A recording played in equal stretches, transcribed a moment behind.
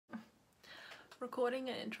Recording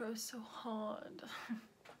an intro is so hard.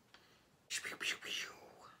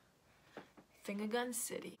 Finger gun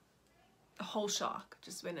city. A whole shark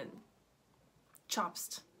just went and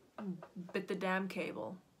chopped and bit the damn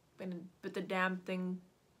cable. Went and bit the damn thing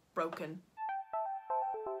broken.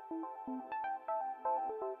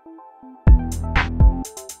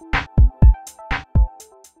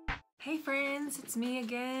 Hey friends, it's me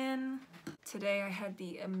again. Today I had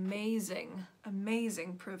the amazing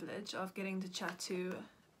privilege of getting to chat to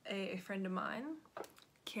a friend of mine,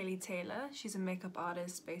 Kelly Taylor. She's a makeup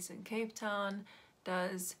artist based in Cape Town,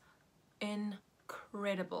 does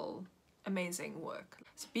incredible, amazing work.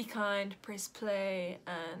 So be kind, press play,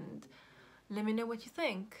 and let me know what you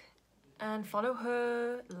think. And follow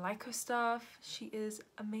her, like her stuff. She is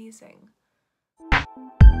amazing.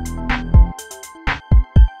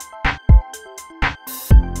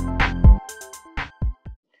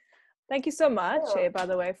 Thank you so much, by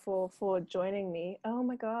the way, for joining me. Oh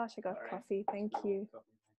my gosh, I got coffee. Thank you.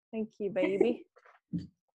 Thank you, baby.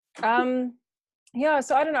 Yeah,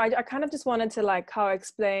 so I don't know. I kind of just wanted to, like how I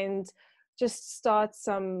explained, just start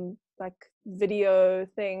some like video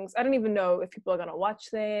things. I don't even know if people are gonna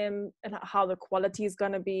watch them and how the quality is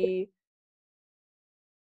gonna be.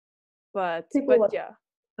 But yeah.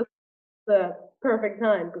 The perfect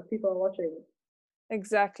time because people are watching.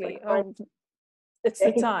 Exactly. It's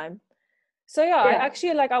the time. So yeah, I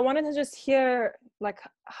actually I wanted to just hear like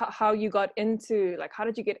how you got into, like how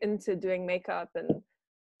did you get into doing makeup, and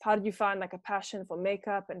how did you find like a passion for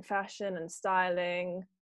makeup and fashion and styling?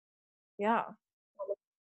 Yeah.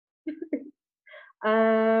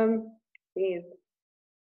 Geez.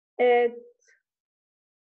 It's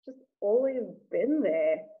just always been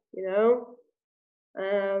there, you know?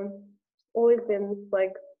 Always been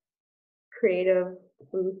like creative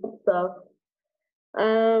and stuff.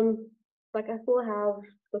 Like I still have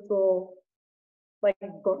this little like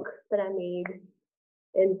book that I made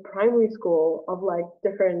in primary school of like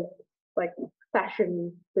different like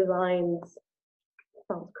fashion designs.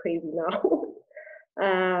 Sounds crazy now.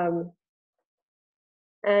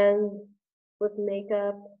 And with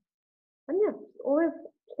makeup, and yeah, always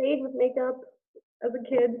played with makeup as a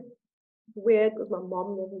kid. It's weird because my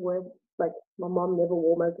mom never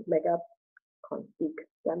wore makeup. Can't speak,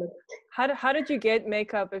 damn it. How did you get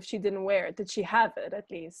makeup if she didn't wear it? Did she have it at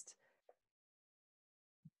least?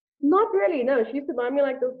 Not really, no. She used to buy me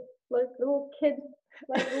like those like little kid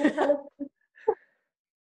little palettes.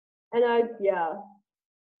 And I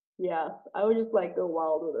would just like go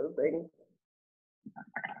wild with those things.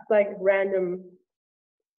 Like random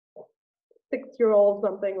 6-year-old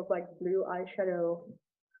something with like blue eyeshadow.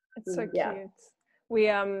 It's so cute.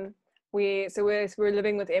 We're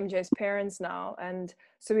living with MJ's parents now, and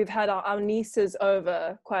so we've had our nieces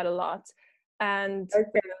over quite a lot, and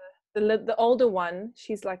the older one,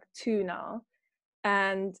 she's like 2 now,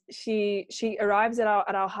 and she arrives at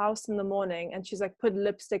our house in the morning, and she's like put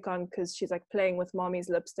lipstick on because she's like playing with mommy's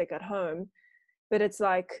lipstick at home, but it's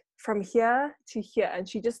like from here to here, and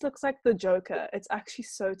she just looks like the Joker. It's actually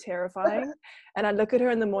so terrifying. And I look at her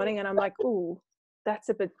in the morning and I'm like, ooh, that's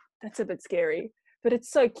a bit scary, but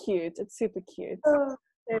it's so cute. It's super cute.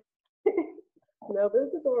 No, but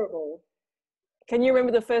it's adorable. Can you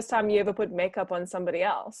remember the first time you ever put makeup on somebody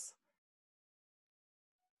else?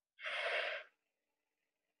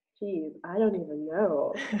 Jeez, I don't even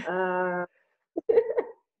know.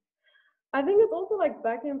 I think it's also like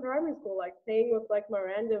back in primary school, like playing with like my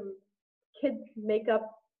random kid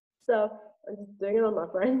makeup stuff and just doing it on my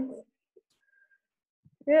friends.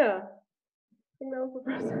 Yeah, I think that was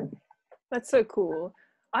the first time. That's so cool.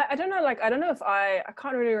 I don't know, like I don't know if I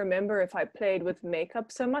can't really remember if I played with makeup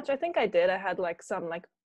so much. I think I did. I had like some like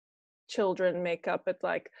children makeup, but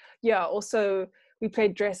like yeah, also we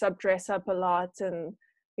played dress up a lot, and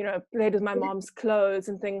you know, played with my mom's clothes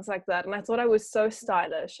and things like that. And I thought I was so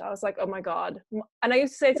stylish. I was like, oh my God. And I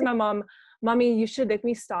used to say to my mom, Mommy, you should let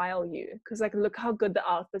me style you, because like look how good the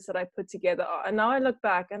outfits that I put together are. And now I look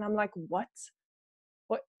back and I'm like, what,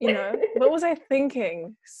 you know, what was I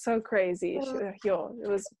thinking? So crazy.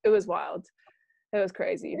 It was wild. It was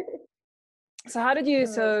crazy. So how did you,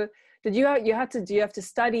 so did you have to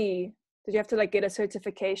study, did you have to like get a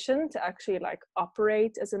certification to actually like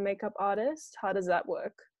operate as a makeup artist? How does that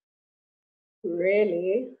work?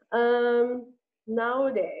 Really?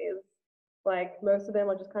 Nowadays, like most of them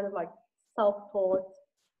are just kind of like self-taught.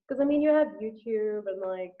 Because I mean, you have YouTube and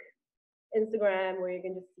like Instagram where you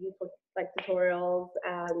can just see like tutorials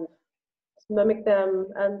and mimic them.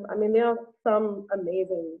 And I mean, there are some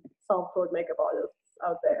amazing self-taught makeup artists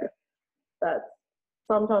out there that's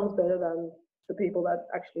sometimes better than the people that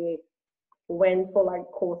actually went for like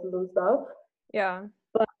courses and stuff. Yeah.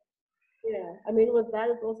 But yeah, I mean, with that,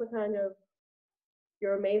 it's also kind of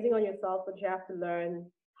you're amazing on yourself, but you have to learn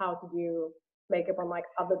how to do makeup on like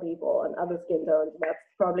other people and other skin tones. That's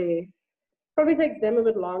probably takes them a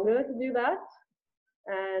bit longer to do that.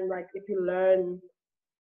 And like if you learn,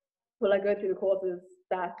 well, I go through the courses,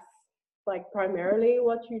 that's like primarily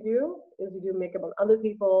what you do is you do makeup on other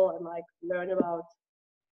people and like learn about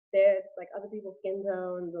their like other people's skin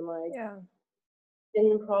tones and like Yeah.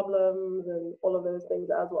 skin problems and all of those things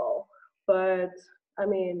as well. But I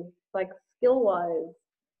mean, like skill wise,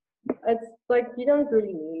 it's like you don't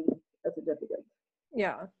really need a certificate.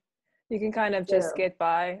 Yeah. You can kind of Yeah. just get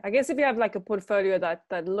by. I guess if you have like a portfolio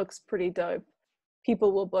that looks pretty dope,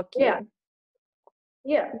 people will book Yeah. you.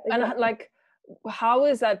 Yeah. And Exactly. like, how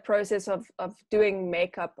is that process of doing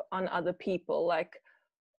makeup on other people? Like,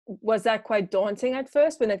 was that quite daunting at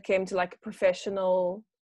first when it came to like a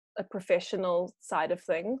professional side of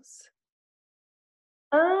things?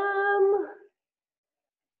 Um,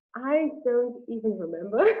 I don't even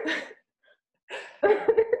remember.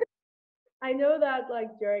 I know that like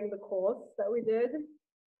during the course that we did,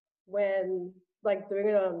 when like doing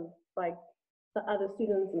it on like the other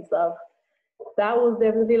students and stuff, that was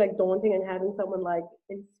definitely like daunting and having someone like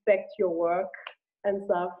inspect your work and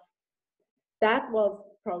stuff. That was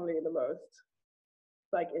probably the most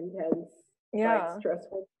like intense, like Yeah.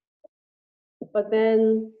 stressful. But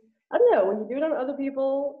then I don't know, when you do it on other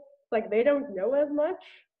people, like they don't know as much.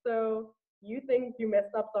 So you think you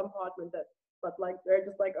messed up some part with it, but like they're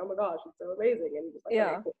just like, oh my gosh, it's so amazing. And you're just like, okay,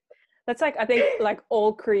 Yeah. cool. That's like, I think like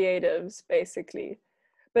all creatives basically.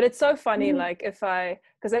 But it's so funny, Mhm. like if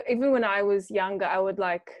because even when I was younger,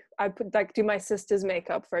 I put like do my sister's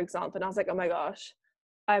makeup, for example, and I was like, oh my gosh,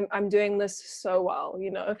 I'm doing this so well, you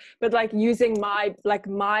know. But like using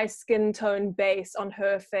my skin tone base on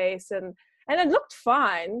her face, and it looked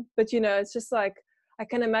fine, but you know, it's just like I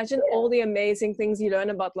can imagine Yeah, all the amazing things you learn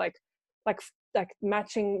about like like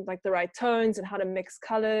matching like the right tones and how to mix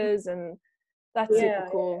colors, and that's super yeah,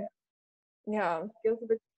 cool. Yeah. skills a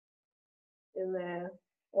bit in there,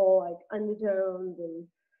 all like undertones and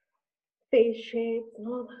face shapes and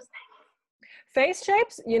all those Face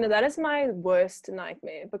shapes, you know, that is my worst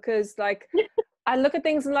nightmare because like things. I look at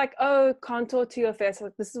things and like, oh, contour to your face.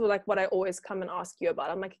 Like this is like what I always come and ask you about.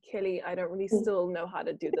 I'm like, Kelly, I don't really still know how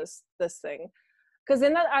to do this thing. Because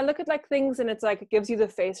then I look at like things and it's like it gives you the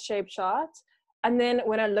face shape chart. And then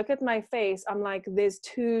when I look at my face, I'm like, they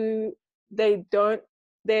don't,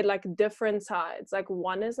 they're like different sides. Like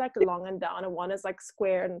one is like long and down and one is like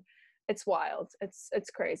square, and it's wild. It's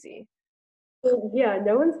crazy. Yeah,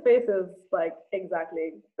 no one's face is like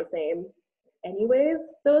exactly the same anyways.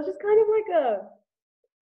 So it's just kind of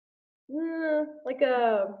like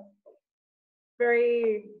a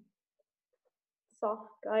very soft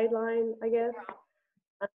guideline, I guess.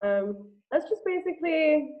 That's just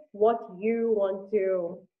basically what you want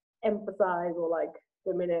to emphasize or like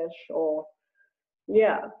diminish or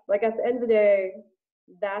yeah. Like at the end of the day,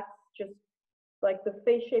 that's just like the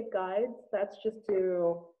face shape guides. That's just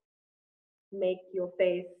to make your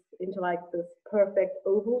face into like this perfect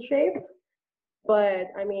oval shape. But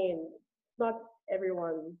I mean, not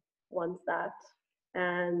everyone wants that.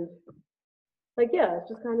 And like, yeah, it's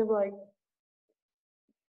just kind of like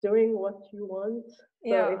doing what you want. So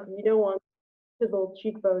if Yeah. you don't want chiseled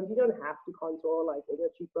cheekbones, you don't have to contour like with your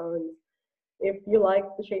cheekbones. If you like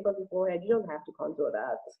the shape of your forehead, you don't have to contour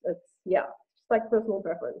that. It's yeah, just like personal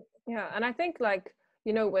preference. Yeah, and I think like,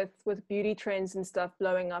 you know, with beauty trends and stuff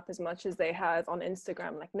blowing up as much as they have on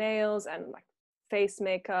Instagram, like nails and like face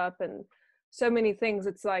makeup and so many things,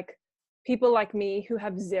 it's like people like me who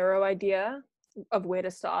have zero idea of where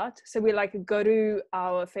to start. So we like go to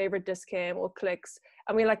our favorite discount or clicks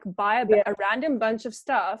and we like buy Yeah, a random bunch of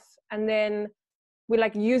stuff, and then we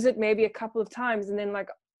like use it maybe a couple of times, and then like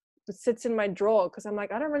it sits in my drawer because I'm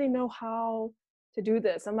like, I don't really know how to do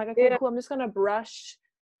this. I'm like, okay, yeah, cool, I'm just gonna brush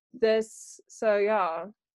this. So yeah.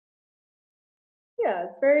 yeah.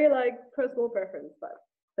 It's very like personal preference that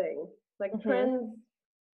thing. Like Hmm. trends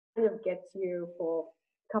kind of gets you for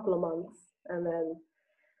a couple of months and then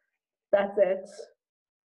that's it.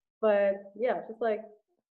 But yeah, just like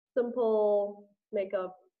simple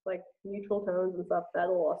makeup, like neutral tones and stuff,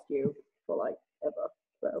 that'll last you for like ever.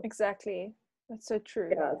 So Exactly, that's so true.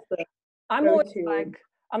 yeah, it's the I'm always go-to. like,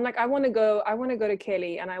 I'm like, I want to go to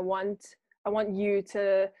Kelly, and I want you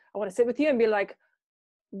to, I want to sit with you and be like,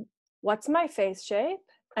 what's my face shape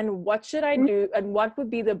and what should I do and what would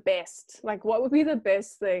be the best, like what would be the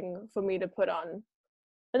best thing for me to put on.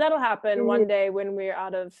 And that'll happen Yeah, one day when we're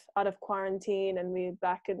out of quarantine and we're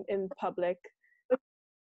back in public. we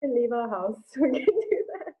can leave our house. We can do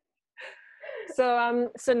that.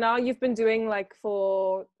 So now you've been doing like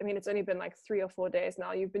I mean, it's only been like 3 or 4 days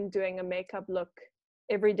now. You've been doing a makeup look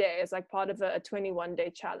every day as like part of a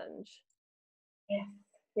 21-day challenge. Yes.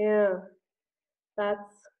 Yeah.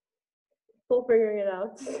 That's still figuring it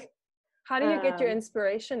out. How do you get your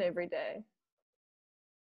inspiration every day?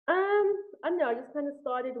 I don't know, I just kind of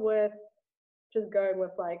started with just going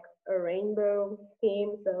with like a rainbow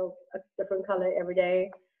theme, so a different color every day.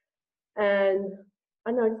 And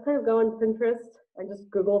I don't know, I just kind of go on Pinterest and just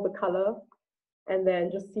Google the color and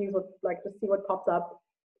then just see what pops up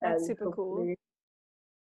That's and super cool. hopefully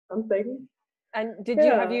something. And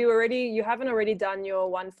Yeah, you haven't already done your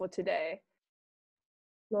one for today?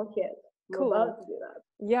 not yet. I'm Cool. about to do that.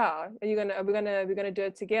 Yeah. Are we gonna do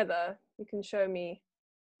it together? You can show me.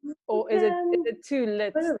 Or is Then it too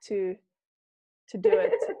lit to do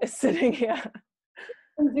it sitting here?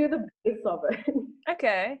 do the base of it.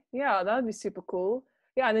 Okay. Yeah, that would be super cool.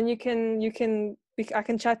 Yeah, and then I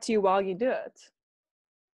can chat to you while you do it.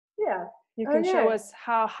 Yeah. You can show Okay. us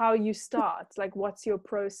how you start. Like, what's your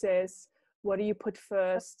process? What do you put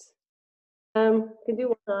first? Can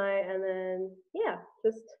do one eye and then yeah,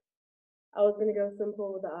 just I was gonna go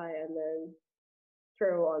simple with the eye and then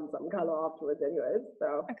throw on some color afterwards anyways.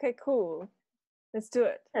 So Okay, cool. Let's do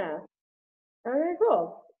it. yeah. Okay,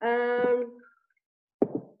 cool.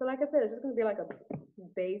 So like I said, it's just gonna be like a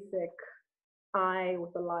basic eye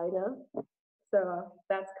with a liner. So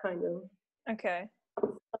that's kind of Okay.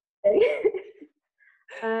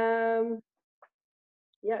 um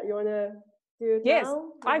yeah, you wanna do it Yes,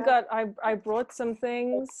 now? I brought some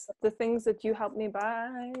things, the things that you helped me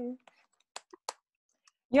buy.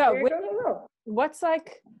 Yeah, Okay, go. what's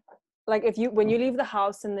like if you when you leave the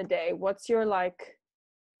house in the day, what's your like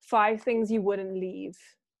 5 things you wouldn't leave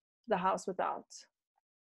the house without?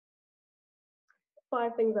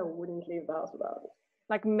 5 things I wouldn't leave the house without.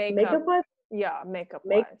 Like makeup. Makeup wise, Yeah, makeup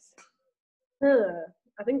make wise.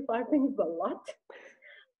 I think 5 things is a lot.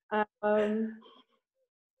 Um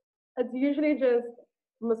it's usually just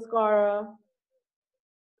mascara,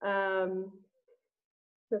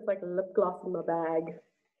 just like lip gloss in my bag.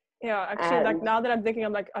 Yeah, actually, like And now that I'm thinking,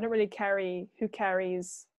 I'm like, I don't really who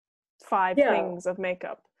carries five yeah, things of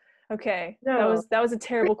makeup. Okay, no. that was a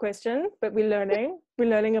terrible question, but we're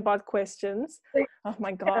learning about questions. Oh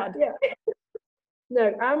my god. Yeah.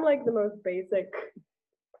 No, I'm like the most basic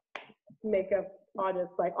makeup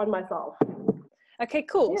artist, like on myself. Okay,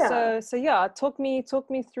 cool. Yeah. So yeah, talk me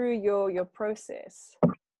through your process.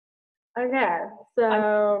 Okay. I'm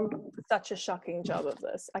So such a shocking job of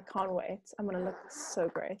this. I can't wait. I'm gonna look so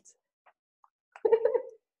great.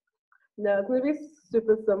 no, it's gonna be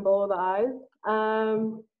super simple with the eyes.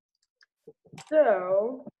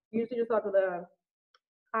 So usually just start with a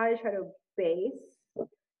eyeshadow base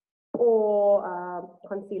or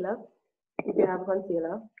concealer. If you have a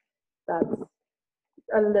concealer, that's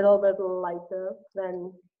a little bit lighter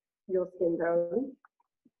than your skin tone.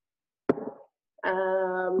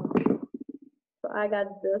 Um, so I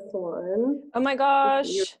got this one. Oh my gosh.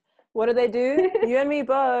 What do they do? You and me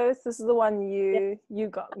both. This is the one you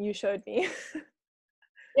showed me.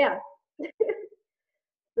 Yeah.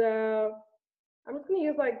 So I'm just gonna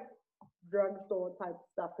use like drugstore type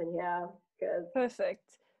stuff in here because Perfect.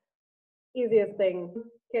 easiest thing.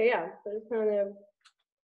 Okay, yeah. So just kind of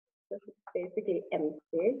this is basically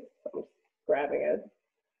empty. So I'm just grabbing it.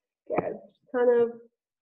 Yeah, just kind of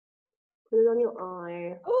put it on your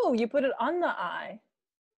eye. Oh, you put it on the eye.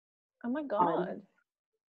 Oh my On. god.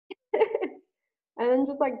 And then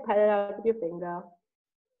just like pat it out with your finger.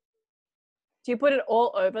 Do you put it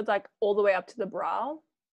all over, like all the way up to the brow?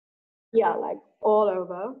 Yeah, like all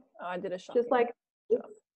over. Oh, I did a shocking Just like this, job.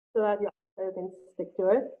 so that your eye can stick to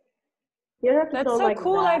it. You don't have to put That's on so like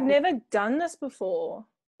cool. that. I've never done this before.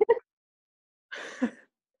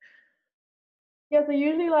 Yeah, so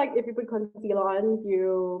usually like if you put concealer on,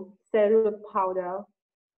 you set it with powder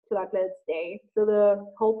to like let it stay. So the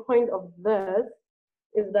whole point of this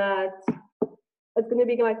is that it's gonna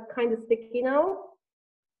be like kind of sticky now.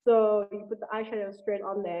 So you put the eyeshadow straight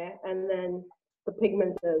on there and then the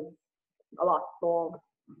pigment is a lot more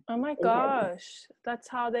Oh my intense. gosh. That's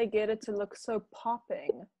how they get it to look so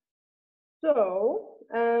popping. So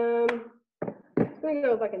it's gonna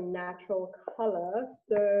go with like a natural color.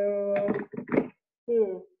 So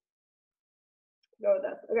go with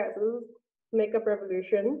that. Okay, so this is Makeup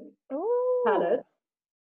Revolution Oh. palette.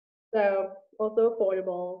 So also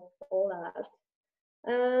affordable, all that.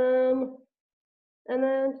 And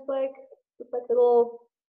then just like a little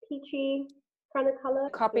peachy kind of color.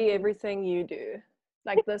 Copy everything you do.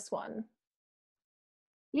 Like this one.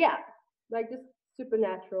 Yeah, like just super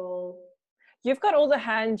natural. You've got all the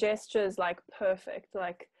hand gestures like perfect.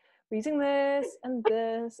 Like we're using this and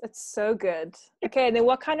this. It's so good. Okay, and then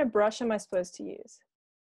what kind of brush am I supposed to use?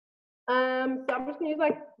 So I'm just gonna use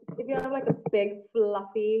like, if you have like a big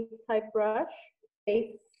fluffy type brush,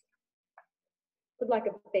 face, put like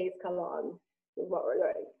a face color on is what we're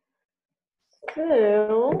doing.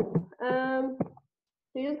 So, so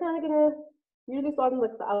you're just kind of gonna usually start on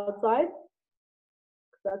like the outside,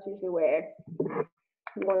 because that's usually where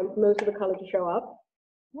you want most of the color to show up.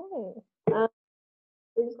 Oh.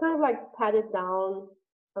 You just kind of like pat it down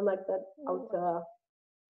on like that outer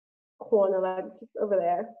corner, like just over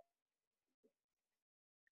there.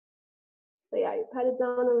 So yeah, you pat it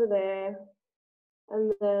down over there,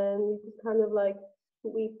 and then you just kind of like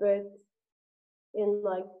sweep it in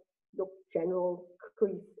like the general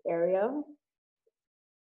crease area.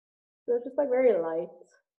 So it's just like very light.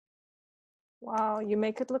 Wow, you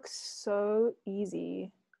make it look so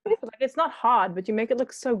easy. I feel like it's not hard, but you make it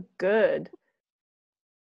look so good.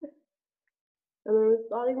 And then we're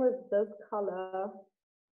starting with this color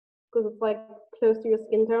because it's like close to your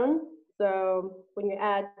skin tone. So when you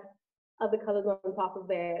add other colors on top of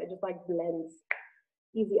there, it just like blends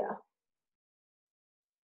easier.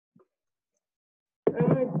 What I'm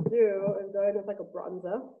gonna do is go in with like a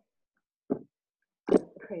bronzer.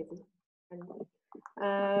 Crazy.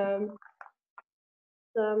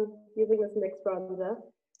 So I'm using this mixed bronzer.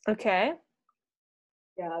 Okay.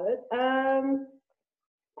 Got it. And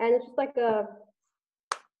it's just like a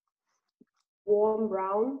warm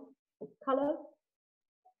brown color.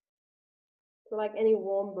 So like any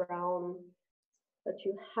warm brown that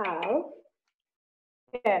you have.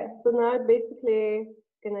 Okay, so now it's basically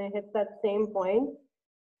gonna hit that same point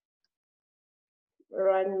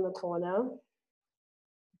right in the corner.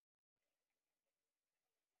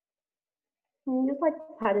 And you just like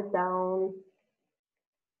pat it down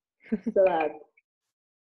so that,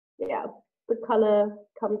 yeah, the color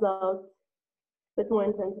comes out a bit more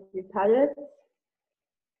intense if you pat it.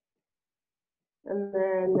 And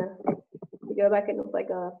then you go back in with like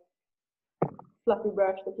a fluffy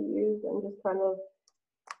brush that you use and just kind of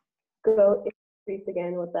go increase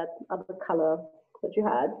again with that other color that you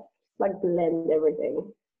had. Like blend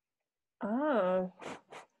everything. Oh.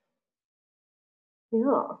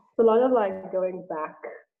 Yeah, it's a lot of like going back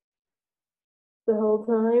the whole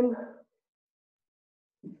time.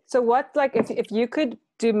 So what, like, if you could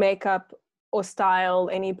do makeup or style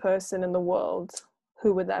any person in the world,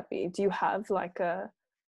 who would that be? Do you have like a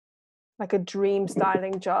dream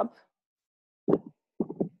styling job?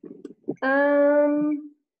 I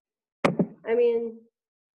mean,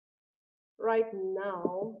 right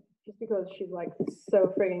now, just because she's like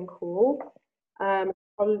so freaking cool,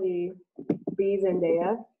 probably be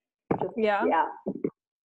Zendaya. Just, Yeah.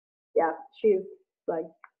 Yeah, she's like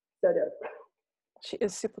so dope. She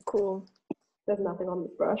is super cool. There's nothing on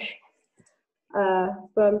this brush. So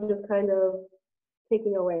I'm just kind of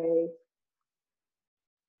taking away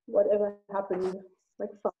whatever happened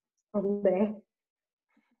like from there.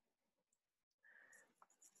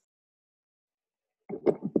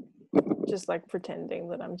 Just like pretending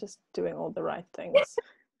that I'm just doing all the right things.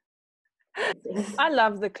 I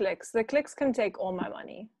love the clicks. The clicks can take all my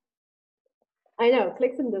money. I know,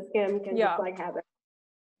 clicks in this game can Yeah. just like have it.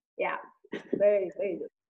 Yeah, very good.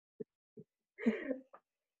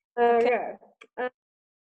 Okay.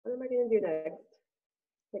 What am I gonna do next?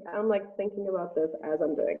 Like I'm like thinking about this as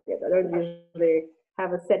I'm doing it. I don't usually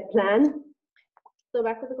have a set plan. So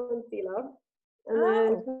back with the concealer, and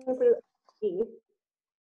then I'm gonna put it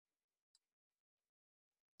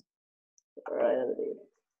right underneath.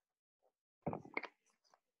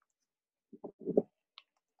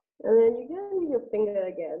 And then you can use your finger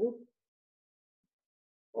again,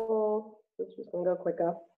 or it's just gonna go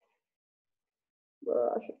quicker.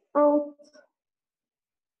 Brush it out.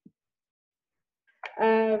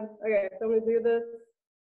 Okay, so I'm gonna do this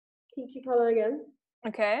peachy color again.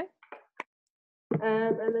 Okay.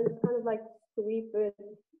 And then just kind of like sweep it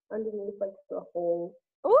underneath like the whole.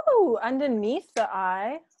 Ooh, underneath the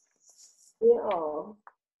eye. Yeah.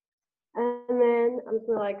 And then I'm just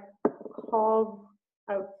gonna like carve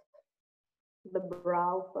out the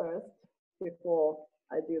brow first before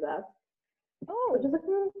I do that. Oh. Which is a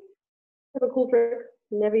cool trick.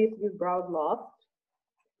 Never used to use brows last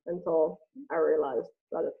until I realized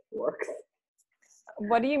that it works.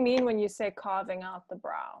 What do you mean when you say carving out the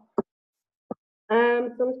brow? So I'm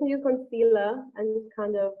just gonna use concealer and just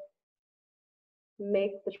kind of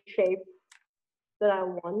make the shape that I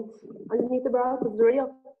want underneath the brow, because there's already a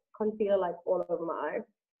concealer like all over my eye.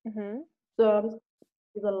 Mm-hmm. So I'm just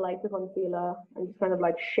use a lighter concealer and just kind of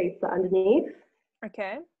like shape the underneath.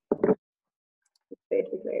 Okay.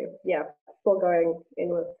 basically. Yeah, still going in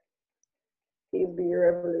with these Beauty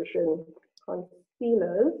Revolution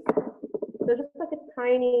concealers. They're just like a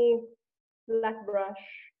tiny black brush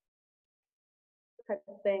type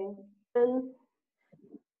of thing. And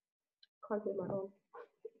can't do my own.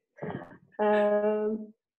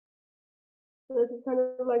 So this is kind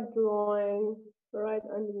of like drawing right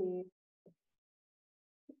underneath.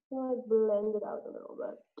 So I blend it out a little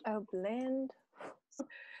bit. Oh, blend.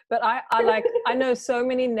 But I know so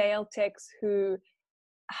many nail techs who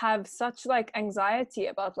have such like anxiety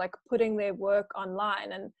about like putting their work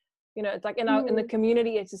online, and you know, it's like in the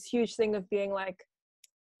community, it's this huge thing of being like,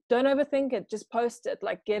 don't overthink it, just post it,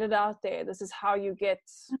 like get it out there. This is how you get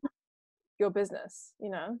your business, you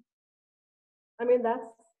know. I mean,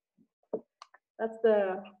 that's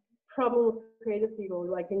the problem with creative people.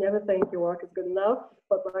 Like, you never think your work is good enough,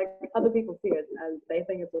 but like other people see it and they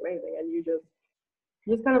think it's amazing, and you're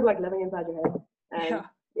just kind of like living inside your head. And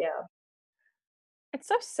yeah. It's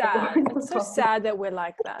so sad. It's so sad that we're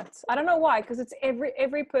like that. I don't know why, because it's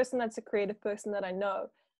every person that's a creative person that I know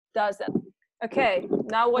does that. Okay,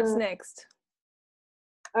 now what's next?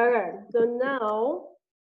 Okay, so now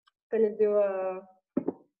I'm gonna do a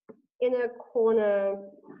inner corner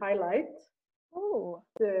highlight. Oh.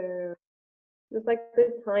 So just like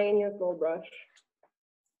the tiniest little brush.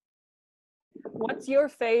 What's your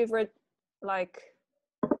favorite like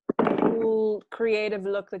cool creative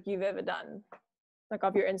look that you've ever done? Like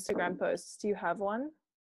of your Instagram posts, do you have one?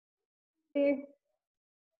 I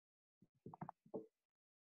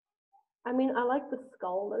mean, I like the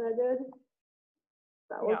skull that I did.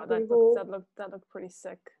 That was cool. That looked pretty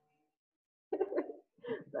sick.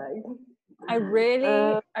 I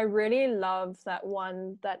really love that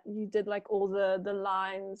one that you did like all the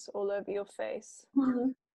lines all over your face.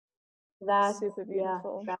 That's super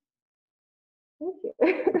beautiful. Yeah, thank you.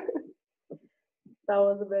 That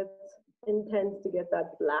was a bit intense to get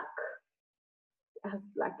that as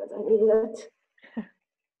black as I needed it.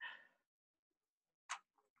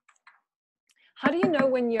 How do you know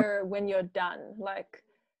when you're done? Like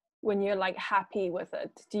when you're like happy with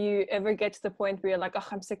it? Do you ever get to the point where you're like, oh,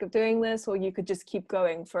 I'm sick of doing this, or you could just keep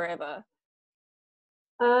going forever?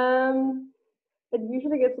 It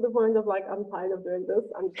usually gets to the point of like, I'm tired of doing this,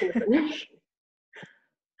 I'm just gonna finish.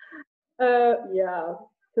 Yeah,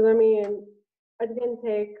 because I mean, it can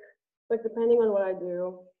take, like, depending on what I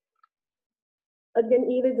do, it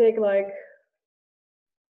can either take like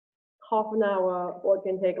half an hour or it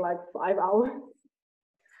can take like 5 hours.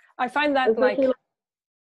 I find that like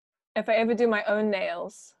if I ever do my own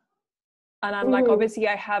nails and I'm like, obviously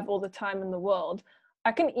I have all the time in the world,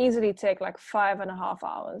 I can easily take like 5.5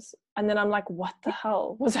 hours. And then I'm like, what the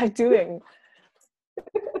hell was I doing?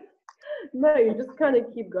 No, you just kind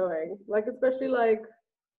of keep going. Like, especially like,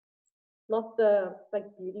 not the like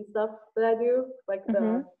beauty stuff that I do, like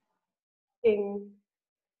the king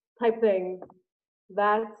type thing,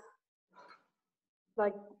 that's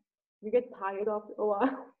like, you get tired after a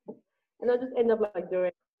while. And I just end up like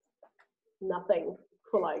doing nothing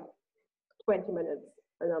for like 20 minutes.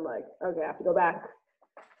 And I'm like, okay, I have to go back.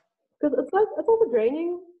 Because it's also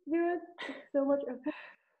draining to do it. It's so much effort.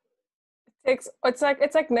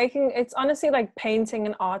 It's honestly like painting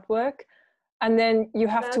an artwork, and then you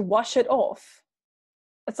have to wash it off.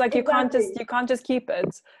 It's like you can't just keep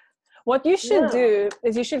it. What you should do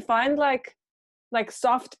is you should find like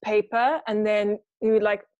soft paper, and then you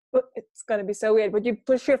like, it's gonna be so weird, but you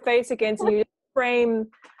push your face against and you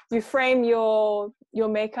frame your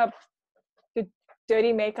makeup, your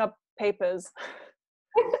dirty makeup papers.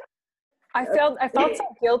 I felt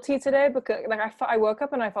so guilty today because like I woke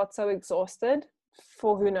up and I felt so exhausted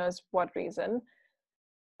for who knows what reason.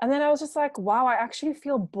 And then I was just like, wow, I actually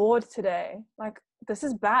feel bored today. Like, this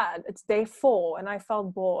is bad. It's day 4 and I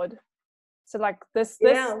felt bored. So like this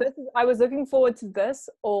I was looking forward to this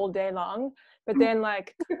all day long, but then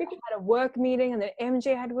like I had a work meeting, and then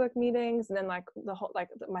MJ had work meetings, and then like the whole like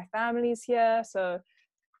my family's here. So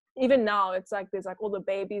even now it's like there's like all the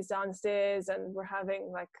babies downstairs and we're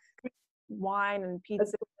having like wine and pizza,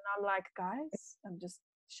 and I'm like, guys, I'm just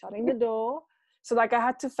shutting the door. So like I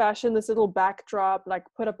had to fashion this little backdrop, like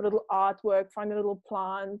put up a little artwork, find a little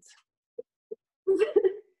plant.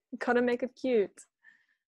 Gotta make it cute.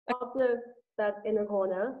 After that inner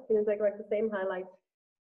corner, you can take like the same highlight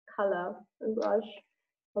color and brush,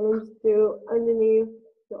 and then just do underneath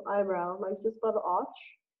your eyebrow, like just by the arch,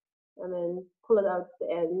 and then pull it out to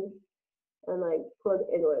the end and like pull it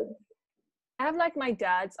inwards. I have like my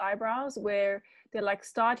dad's eyebrows where they like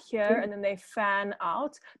start here and then they fan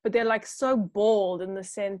out, but they're like so bold in the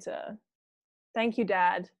center. Thank you,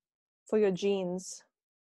 Dad, for your genes.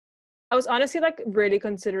 I was honestly like really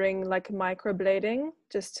considering like microblading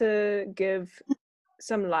just to give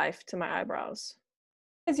some life to my eyebrows.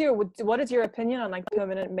 What is your opinion on like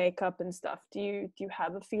permanent makeup and stuff? Do you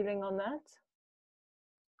have a feeling on that?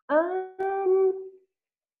 Um,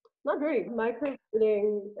 Not really.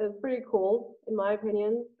 Microblading is pretty cool, in my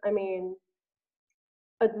opinion. I mean,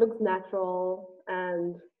 it looks natural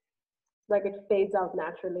and like it fades out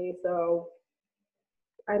naturally. So,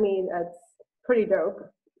 I mean, it's pretty dope.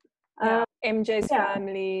 Yeah, Um, MJ's yeah.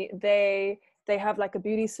 family, they have like a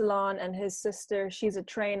beauty salon, and his sister, she's a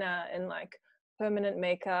trainer in like permanent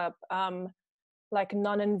makeup, like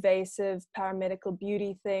non-invasive paramedical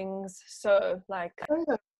beauty things. So like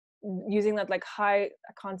using that like I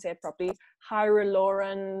can't say it properly,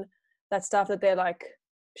 hyaluron, that stuff that they like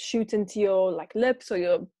shoot into your like lips or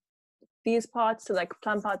your these parts to like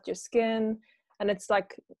plump out your skin, and it's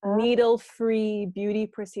like needle-free beauty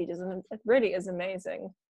procedures, and it really is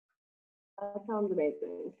amazing. That sounds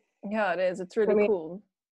amazing. Yeah, it is. It's I really mean, cool.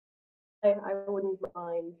 I wouldn't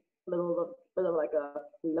mind a little bit of like a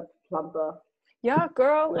lip plumper. Yeah,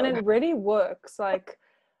 girl, and No. it really works. Like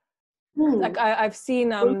Hmm. like I've seen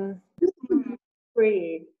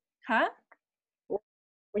Free. huh?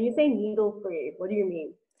 When you say needle free, what do you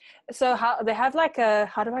mean? So how they have like a,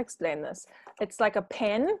 how do I explain this? It's like a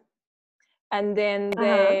pen, and then Uh-huh.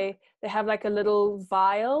 they have like a little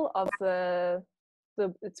vial of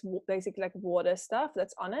it's basically like water stuff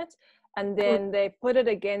that's on it, and then they put it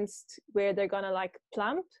against where they're gonna like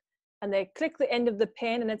plump, and they click the end of the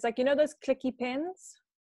pen, and it's like, you know those clicky pens,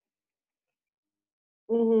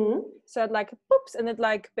 Mm-hmm. so it like poops, and it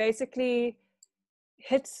like basically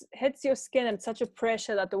hits your skin at such a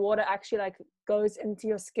pressure that the water actually like goes into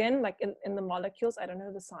your skin, like in the molecules. I don't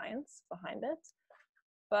know the science behind it,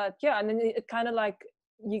 but yeah, and then it kind of like,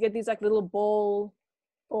 you get these like little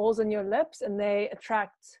balls in your lips, and they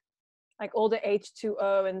attract like all the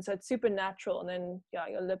H2O, and so it's super natural, and then yeah,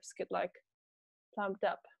 your lips get like plumped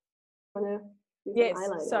up. Wanna do some Yes,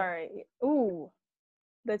 eyeliner. sorry. Ooh,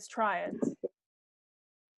 let's try it.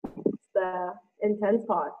 It's the intense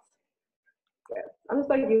parts. Yeah. I'm just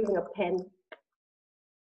like using a pen.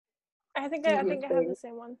 I think Easiest I have thing. the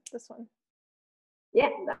same one, this one. Yeah,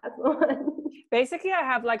 that's the one. Basically, I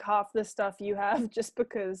have like half the stuff you have just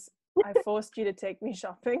because I forced you to take me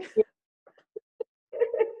shopping.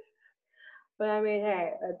 But I mean,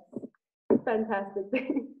 hey, it's a fantastic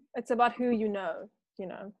thing. It's about who you know, you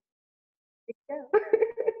know. Yeah.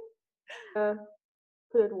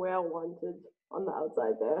 Put it where I wanted on the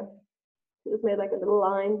outside there. Just made like a little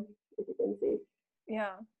line, if you can see.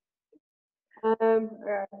 Yeah.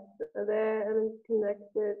 Alright, so there, and then connect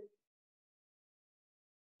it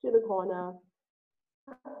to the corner.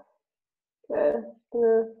 Okay,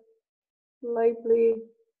 gonna lightly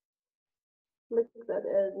flick that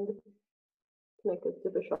end to make it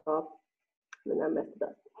super sharp. And then I messed it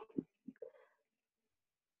up.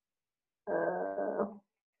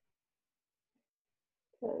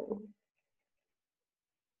 Okay.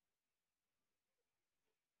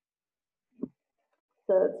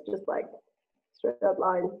 So it's just like straight up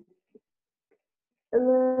line. And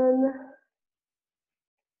then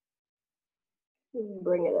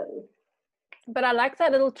bring it in. But I like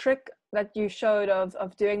that little trick that you showed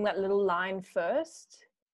of doing that little line first.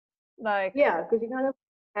 Like, Yeah, because you kind of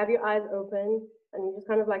have your eyes open and you're just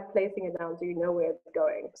kind of like placing it down so you know where it's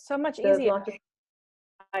going. so much So it's easier. not just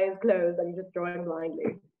eyes closed and you're just drawing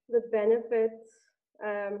blindly. The benefits,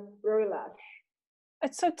 row lash.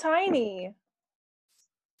 It's so tiny.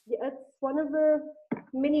 Yeah, it's one of the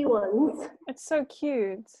mini ones. It's so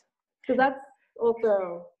cute. Because that's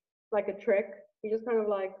also like a trick. You just kind of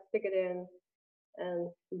like stick it in and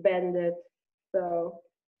bend it. So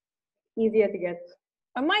easier to get.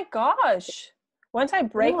 Oh my gosh. Once I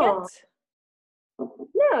break Yeah. it?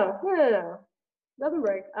 No. Doesn't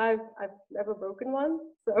break. I've never broken one.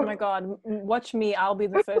 So Oh my God. Watch me. I'll be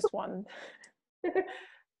the first one. yeah,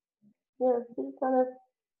 just kind of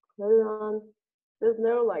put it on. There's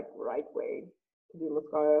no like right way to do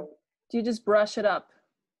mascara. Do you just brush it up?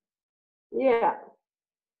 Yeah.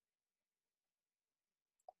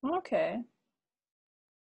 Okay.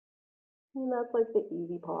 And that's like the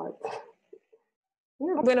easy part.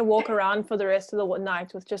 Yeah. I'm going to walk around for the rest of the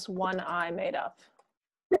night with just one eye made up.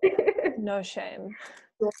 No shame.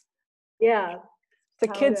 Yeah. The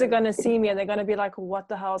kids are going to see me and they're going to be like, what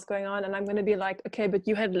the hell is going on? And I'm going to be like, okay, but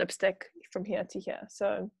you had lipstick from here to here.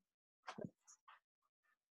 So.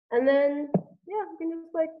 And then, yeah, you can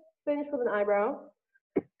just like finish with an eyebrow.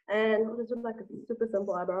 And this is like a super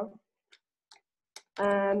simple eyebrow.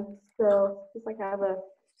 So just like have a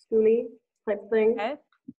stoolie type thing. Okay.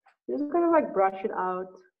 You just kind of like brush it out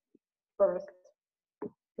first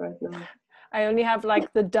right now. I only have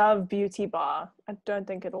like the Dove Beauty Bar. I don't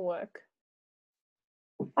think it'll work.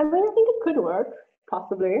 I mean, I think it could work,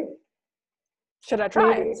 possibly. Should I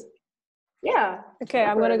try it? Yeah. Okay,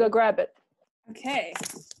 I'm gonna go grab it. Okay.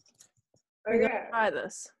 We're Okay. gonna try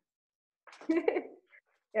this.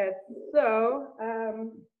 Yes. So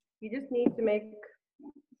you just need to make.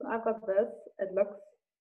 So I've got this. It looks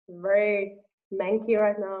very manky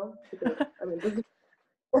right now because I mean this is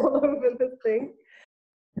all over this thing.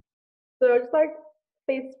 So just like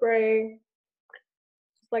face spray,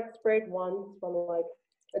 just like spray it once from like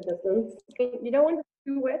a distance. You don't want it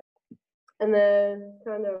too wet, and then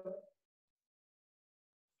kind of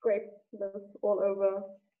scrape this all over.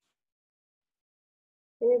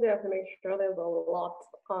 You need to have to make sure there's a lot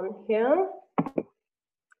on here.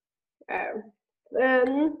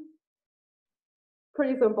 Then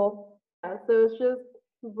pretty simple. Yeah, so it's just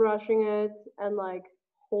brushing it and like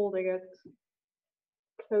holding it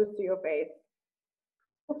close to your face.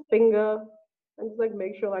 Finger and just like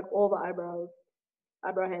make sure like all the eyebrow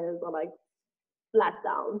hairs are like flat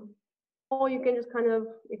down. Or you can just kind of,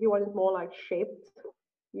 if you want it more like shaped,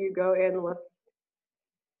 you go in with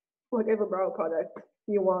whatever brow product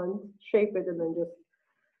you want, shape it, and then just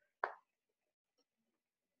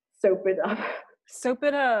soap it up. Soap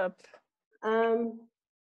it up.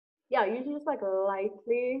 Yeah, usually just like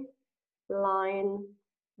lightly line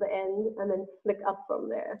the end and then flick up from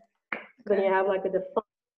there. Okay. Then you have like a defined,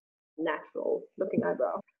 natural looking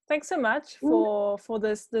eyebrow. Thanks so much for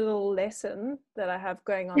this little lesson that I have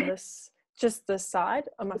going on just this side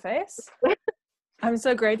of my face. I'm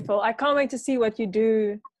so grateful. I can't wait to see what you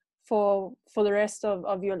do for the rest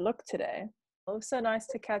of your look today. It was so nice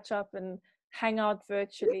to catch up and hang out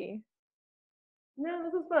virtually. Yeah,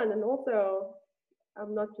 this is fun. And also,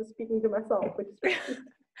 I'm not just speaking to myself, which is great.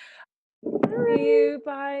 See you.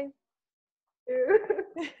 Bye.